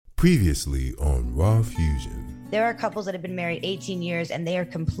Previously on Raw Fusion. There are couples that have been married 18 years and they are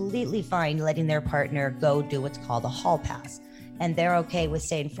completely fine letting their partner go do what's called a hall pass. And they're okay with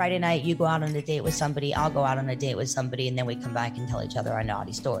saying, Friday night, you go out on a date with somebody, I'll go out on a date with somebody, and then we come back and tell each other our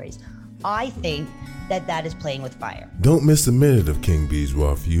naughty stories. I think that is playing with fire. Don't miss a minute of King B's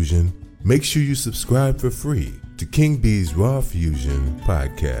Raw Fusion. Make sure you subscribe for free to King B's Raw Fusion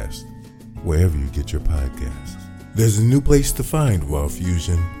podcast, wherever you get your podcasts. There's a new place to find Raw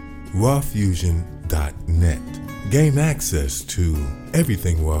Fusion, rawfusion.net. Gain access to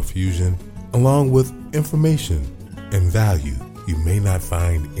everything Raw Fusion, along with information and value you may not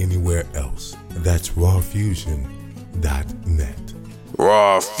find anywhere else. That's rawfusion.net.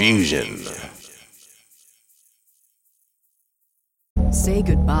 Raw Fusion. Say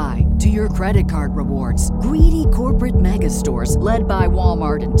goodbye to your credit card rewards. Greedy corporate mega stores, led by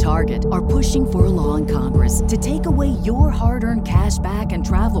Walmart and Target, are pushing for a law in Congress to take away your hard-earned cash back and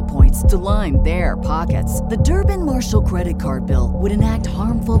travel points to line their pockets. The Durbin-Marshall credit card bill would enact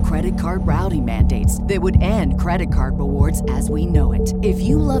harmful credit card routing mandates that would end credit card rewards as we know it. If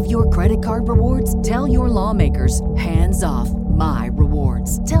you love your credit card rewards, tell your lawmakers, hands off my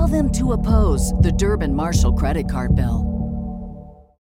rewards. Tell them to oppose the Durbin-Marshall credit card bill.